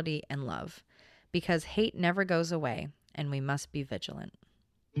equality and love. Because hate never goes away, and we must be vigilant.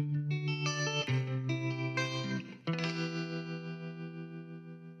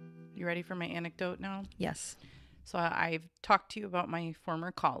 You ready for my anecdote now? Yes. So I've talked to you about my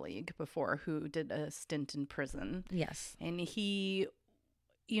former colleague before who did a stint in prison. Yes. And he,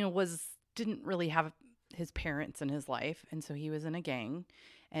 didn't really have his parents in his life. And so he was in a gang.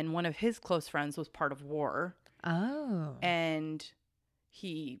 And one of his close friends was part of war. Oh. And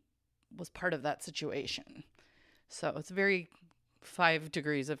he was part of that situation. So it's very 5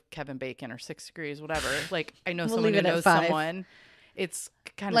 degrees of Kevin Bacon or 6 degrees, whatever. Like, I know someone who knows someone. It's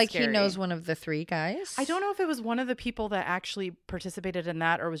kind of like scary. He knows one of the 3 guys? I don't know if it was one of the people that actually participated in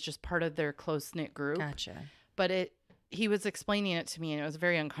that or was just part of their close-knit group. Gotcha. But he was explaining it to me, and it was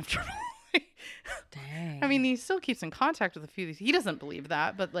very uncomfortable. Dang. I mean, he still keeps in contact with a few of these. He doesn't believe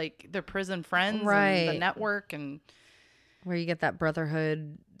that, but like their prison friends and the network and where you get that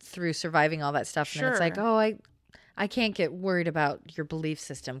brotherhood through surviving all that stuff. Sure. And it's like, oh, I can't get worried about your belief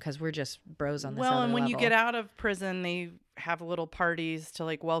system because we're just bros on this other and when level. you get out of prison, they have little parties to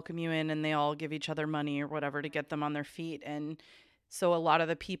like welcome you in, and they all give each other money or whatever to get them on their feet. And so a lot of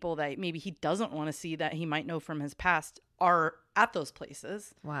the people that maybe he doesn't want to see that he might know from his past are at those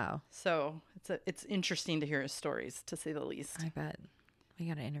places. Wow. So it's interesting to hear his stories, to say the least. I bet. We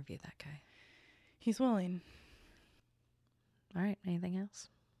got to interview that guy. He's willing. All right. Anything else?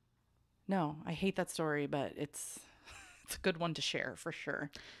 No, I hate that story, but it's a good one to share for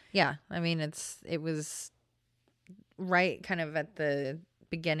sure. Yeah. I mean, it was right kind of at the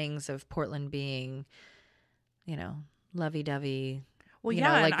beginnings of Portland being, lovey-dovey. Well,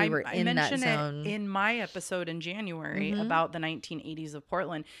 yeah, like and we were I in that mentioned zone. it in my episode in January about the 1980s of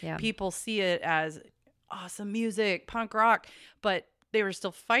Portland. Yeah. People see it as awesome music, punk rock, but they were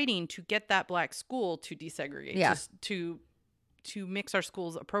still fighting to get that black school to desegregate, just to mix our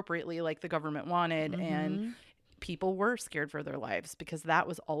schools appropriately like the government wanted. And people were scared for their lives because that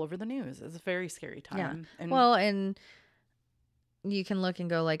was all over the news. It was a very scary time. Yeah. And you can look and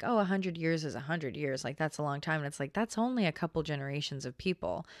go like, oh, 100 years is 100 years. Like, that's a long time. And it's like, that's only a couple generations of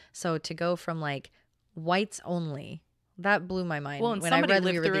people. So to go from like whites only, that blew my mind. Well, and when somebody I read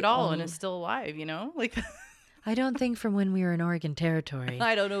lived we were through the it all only... and is still alive, like... I don't think from when we were in Oregon Territory.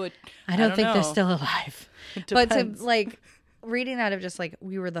 I don't know. I don't think they're still alive. But to like reading that of just like,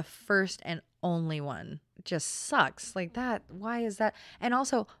 we were the first and only one just sucks like that. Why is that? And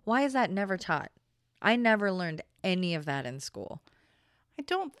also, why is that never taught? I never learned any of that in school. I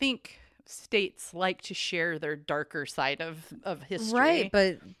don't think states like to share their darker side of history. Right,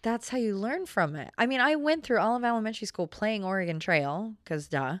 but that's how you learn from it. I mean, I went through all of elementary school playing Oregon Trail, because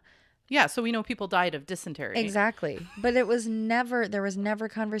duh. Yeah, so we know people died of dysentery. Exactly. But there was never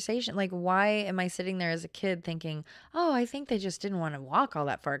conversation. Like, why am I sitting there as a kid thinking, oh, I think they just didn't want to walk all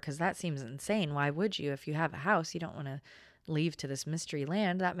that far because that seems insane. Why would you? If you have a house, you don't want to leave to this mystery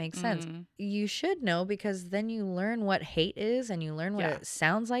land. That makes sense. You should know, because then you learn what hate is, and you learn what it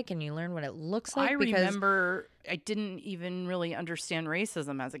sounds like, and you learn what it looks like. I remember I didn't even really understand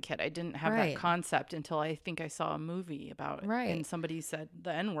racism as a kid. I didn't have that concept until I think I saw a movie about it. And somebody said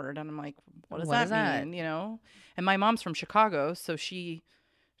the N-word, and I'm like, what does that mean? And my mom's from Chicago, so she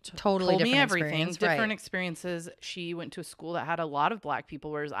totally told me different everything, experience. different experiences. She went to a school that had a lot of black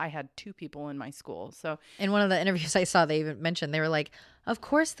people, whereas I had 2 people in my school. So in one of the interviews I saw, they even mentioned, they were like, of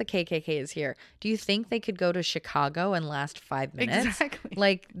course the KKK is here. Do you think they could go to Chicago and last 5 minutes? Exactly.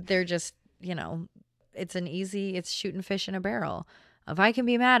 Like, they're just, it's shooting fish in a barrel. if I can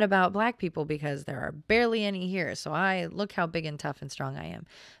be mad about black people because there are barely any here, so I look how big and tough and strong I am.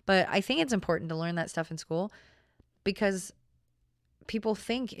 But I think it's important to learn that stuff in school because people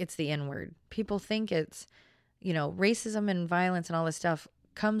think it's the N-word. People think it's, racism and violence and all this stuff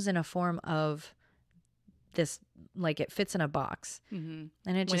comes in a form of this, like it fits in a box. Mm-hmm.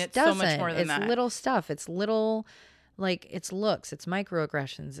 And it just doesn't. So much more than that. It's little stuff. It's little, like it's looks, it's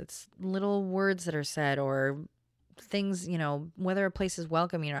microaggressions, it's little words that are said or things, whether a place is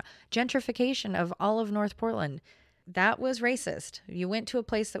welcoming or gentrification of all of North Portland. That was racist. You went to a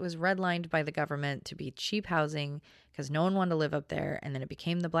place that was redlined by the government to be cheap housing because no one wanted to live up there. And then it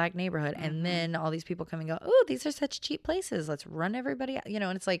became the black neighborhood. Mm-hmm. And then all these people come and go, oh, these are such cheap places. Let's run everybody out.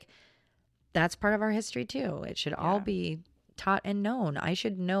 And it's like, that's part of our history too. It should all be taught and known. I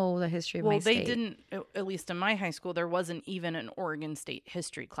should know the history of my state. Well, they didn't, at least in my high school, there wasn't even an Oregon State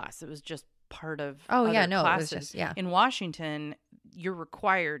history class. It was just part of classes. It was just, In Washington, you're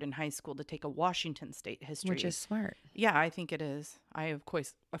required in high school to take a Washington State history. Which is smart. Yeah, I think it is. I, of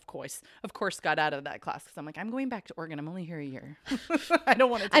course, got out of that class because I'm like, I'm going back to Oregon. I'm only here a year. I don't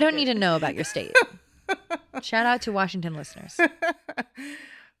want to. I don't need to know about your state. Shout out to Washington listeners.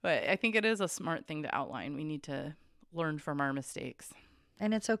 But I think it is a smart thing to outline. We need to learn from our mistakes.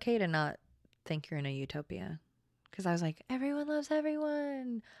 And it's okay to not think you're in a utopia. Because I was like, everyone loves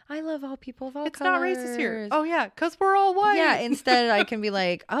everyone. I love all people of all colors. It's not racist here. Oh, yeah, because we're all white. Yeah, instead I can be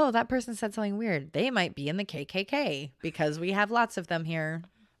like, oh, that person said something weird. They might be in the KKK because we have lots of them here.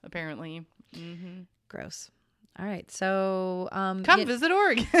 Apparently. Mm-hmm. Gross. All right, so... Come visit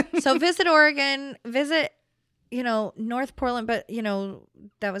Oregon. So visit Oregon. Visit, North Portland. But,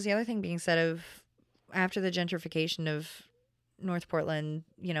 that was the other thing being said of after the gentrification of North Portland,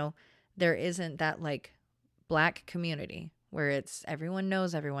 there isn't that, like... black community where it's everyone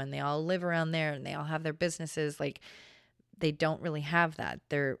knows everyone, they all live around there and they all have their businesses. Like they don't really have that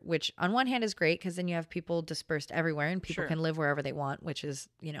there, which on one hand is great because then you have people dispersed everywhere and people can live wherever they want, which is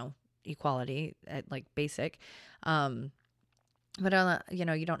equality at like basic, but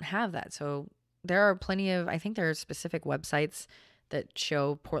you don't have that. So there are plenty of, I think there are specific websites that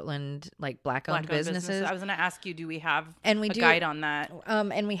show Portland like black-owned businesses. I was going to ask you, do we have a guide on that?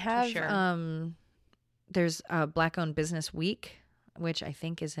 And we have there's a Black-Owned Business Week, which I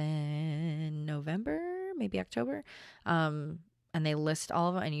think is in November, maybe October. And they list all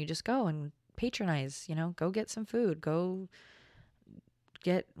of them, and you just go and patronize, go get some food, go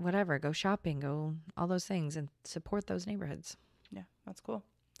get whatever, go shopping, go all those things, and support those neighborhoods. Yeah, that's cool.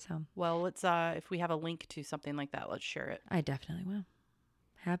 So, well, let's if we have a link to something like that, let's share it. I definitely will.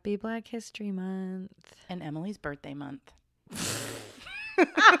 Happy Black History Month. And Emily's birthday month.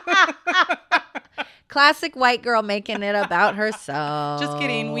 Classic white girl making it about herself. Just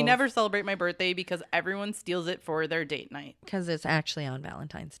kidding. We never celebrate my birthday because everyone steals it for their date night. Because it's actually on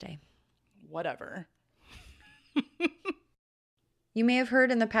Valentine's Day. Whatever. You may have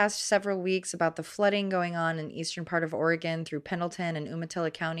heard in the past several weeks about the flooding going on in the eastern part of Oregon through Pendleton and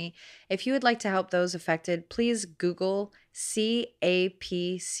Umatilla County. If you would like to help those affected, please Google CAPCO.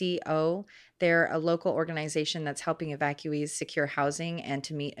 They're a local organization that's helping evacuees secure housing and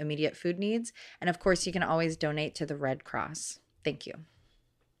to meet immediate food needs. And of course, you can always donate to the Red Cross. Thank you.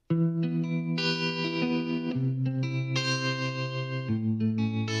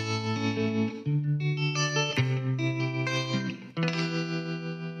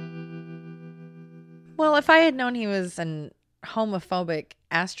 Well, if I had known he was an homophobic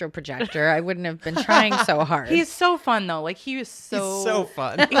astro projector, I wouldn't have been trying so hard. He's so fun, though. Like, he's so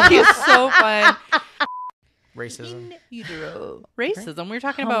fun. He's so fun. Racism. Racism. We were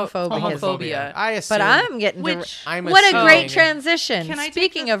talking about homophobia. I assume. But I'm getting what a great transition. Can I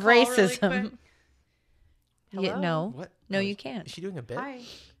Speaking of racism. Really no. What? No, you can't. Is she doing a bit? Hi.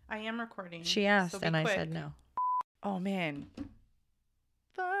 I am recording. She asked, and I said no. Oh, man.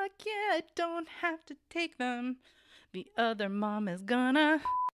 Fuck yeah, I don't have to take them. The other mom is gonna.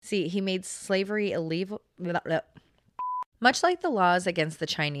 See, he made slavery illegal. Much like the laws against the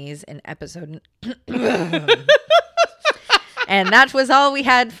Chinese in episode. And that was all we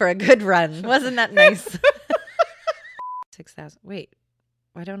had for a good run. Wasn't that nice? 6,000. Wait,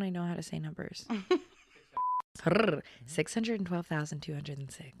 why don't I know how to say numbers?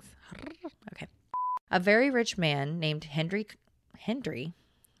 612,206. Okay. A very rich man named Hendry.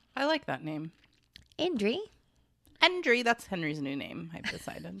 I like that name. Hendry, that's Henry's new name, I've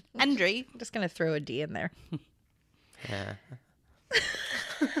decided. Hendry. I'm just going to throw a D in there. Yeah.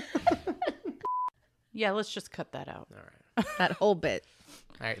 Yeah, let's just cut that out. All right. That whole bit.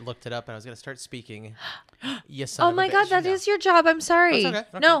 I looked it up and I was going to start speaking. You son Oh of a my God, bitch. that is your job. I'm sorry. That's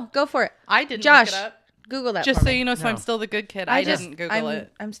okay. No, go for it. I didn't Josh, look it up. Google that. Just for so me. you know, so I'm still the good kid. I didn't Google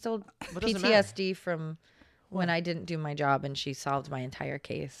it. I'm still What does it matter? PTSD from when I didn't do my job and she solved my entire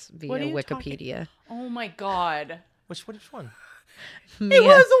case via What are you Wikipedia. Oh my god. Which one? It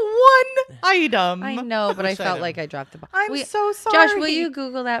was one item. I know, but I Which felt item? like I dropped the ball. I'm so sorry. Josh, will you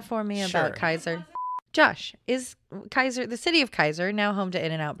Google that for me Sure. about Kaiser? Josh, is Kaiser, the city of Kaiser, now home to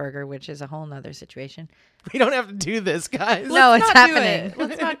In-N-Out Burger, which is a whole nother situation. We don't have to do this, guys. No, it's Let's not do happening. it.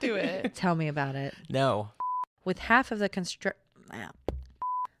 Let's not do it. Tell me about it. No. With half of the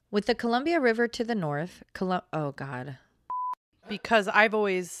with the Columbia River to the north, oh God. Because I've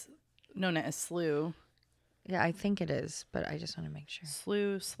always known it as slough. Yeah, I think it is, but I just want to make sure.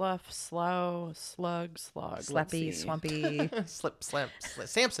 Slough, slough, slough, slug, slog. Let's Slappy, see. swampy.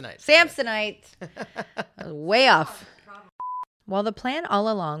 Samsonite. Samsonite. Way off. While the plan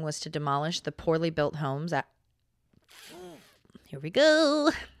all along was to demolish the poorly built homes at... Here we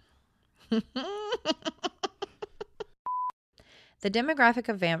go. The demographic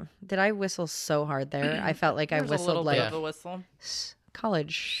of Did I whistle so hard there? I felt like I There's a whistled little like bit of a whistle.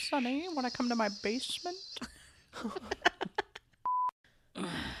 college. Sonny, want to come to my basement? I'll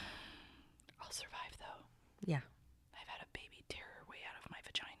survive, though. Yeah. I've had a baby tear her way out of my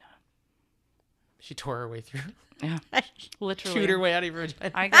vagina. She tore her way through. Yeah. Literally. Shoot her way out of your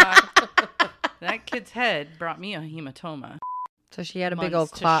vagina. I got... that kid's head brought me a hematoma. So she had a big Months old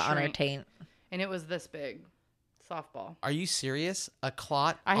to clot on her shrink. taint. And it was this big. Softball. Are you serious? A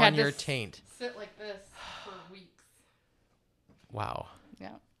clot I on had your to taint. sit like this for weeks. Wow. Yeah.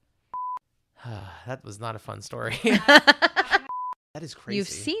 That was not a fun story. That is crazy. You've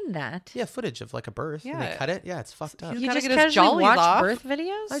seen that. Yeah, footage of like a birth. And they Yeah. cut it. Yeah, it's fucked up. You You gotta just get his casually jollies watch off. birth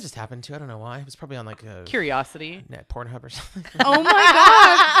videos? I just happened to. I don't know why. It was probably on like a Curiosity. Pornhub or something. Oh my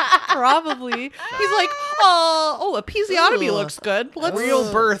god. Probably. He's like, oh, episiotomy Ooh. looks good. Let's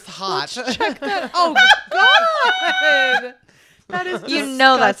Real birth hot. check that. Oh god. That is You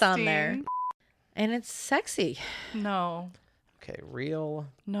know that's on disgusting. there. And it's sexy. No. Okay, real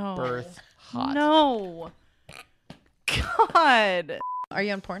No. birth hot. No. God. Are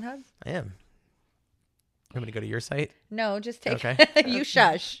you on Pornhub? I am. You want me to go to your site? No, just take Okay. you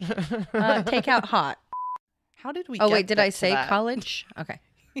shush. Take out hot. How did we Oh get wait, did I to say that? college? Okay.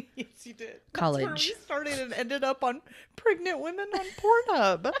 Yes, you did. College. That's where we started and ended up on pregnant women on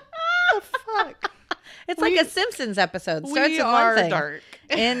Pornhub. The fuck? It's like a Simpsons episode. Starts We with are one thing, dark.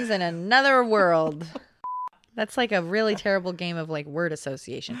 ends in another world. That's like a really terrible game of like word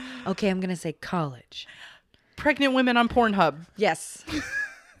association. Okay, I'm gonna say college. Pregnant women on Pornhub. Yes.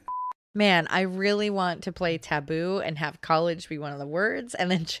 Man, I really want to play Taboo and have college be one of the words and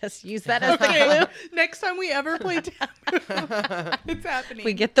then just use that as the clue. Next time we ever play Taboo, it's happening.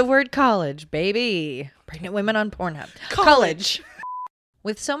 We get the word college, baby. Pregnant women on Pornhub. College.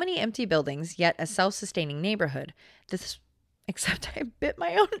 With so many empty buildings, yet a self-sustaining neighborhood, except I bit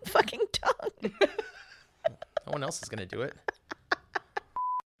my own fucking tongue. No one else is gonna do it.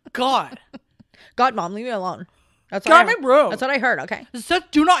 God. God, Mom, leave me alone. That's Get out what of I my room. That's what I heard, okay? It says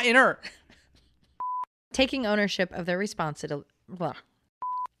do not enter. Taking ownership of their responsibility.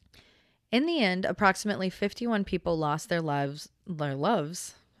 In the end, approximately 51 people lost their lives.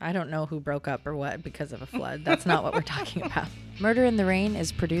 I don't know who broke up or what because of a flood. That's not what we're talking about. Murder in the Rain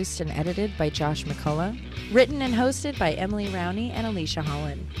is produced and edited by Josh McCullough. Written and hosted by Emily Rowney and Alisha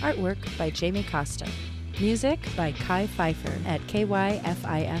Holland. Artwork by Jamie Costa. Music by Kai Pfeiffer at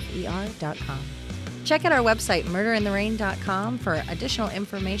kyfifer.com. Check out our website, murderintherain.com, for additional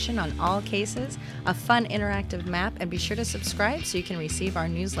information on all cases, a fun interactive map, and be sure to subscribe so you can receive our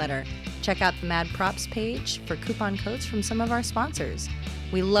newsletter. Check out the Mad Props page for coupon codes from some of our sponsors.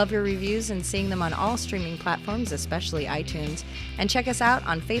 We love your reviews and seeing them on all streaming platforms, especially iTunes. And check us out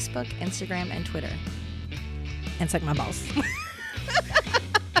on Facebook, Instagram, and Twitter. And suck my balls.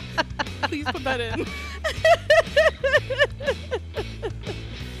 Please put that in.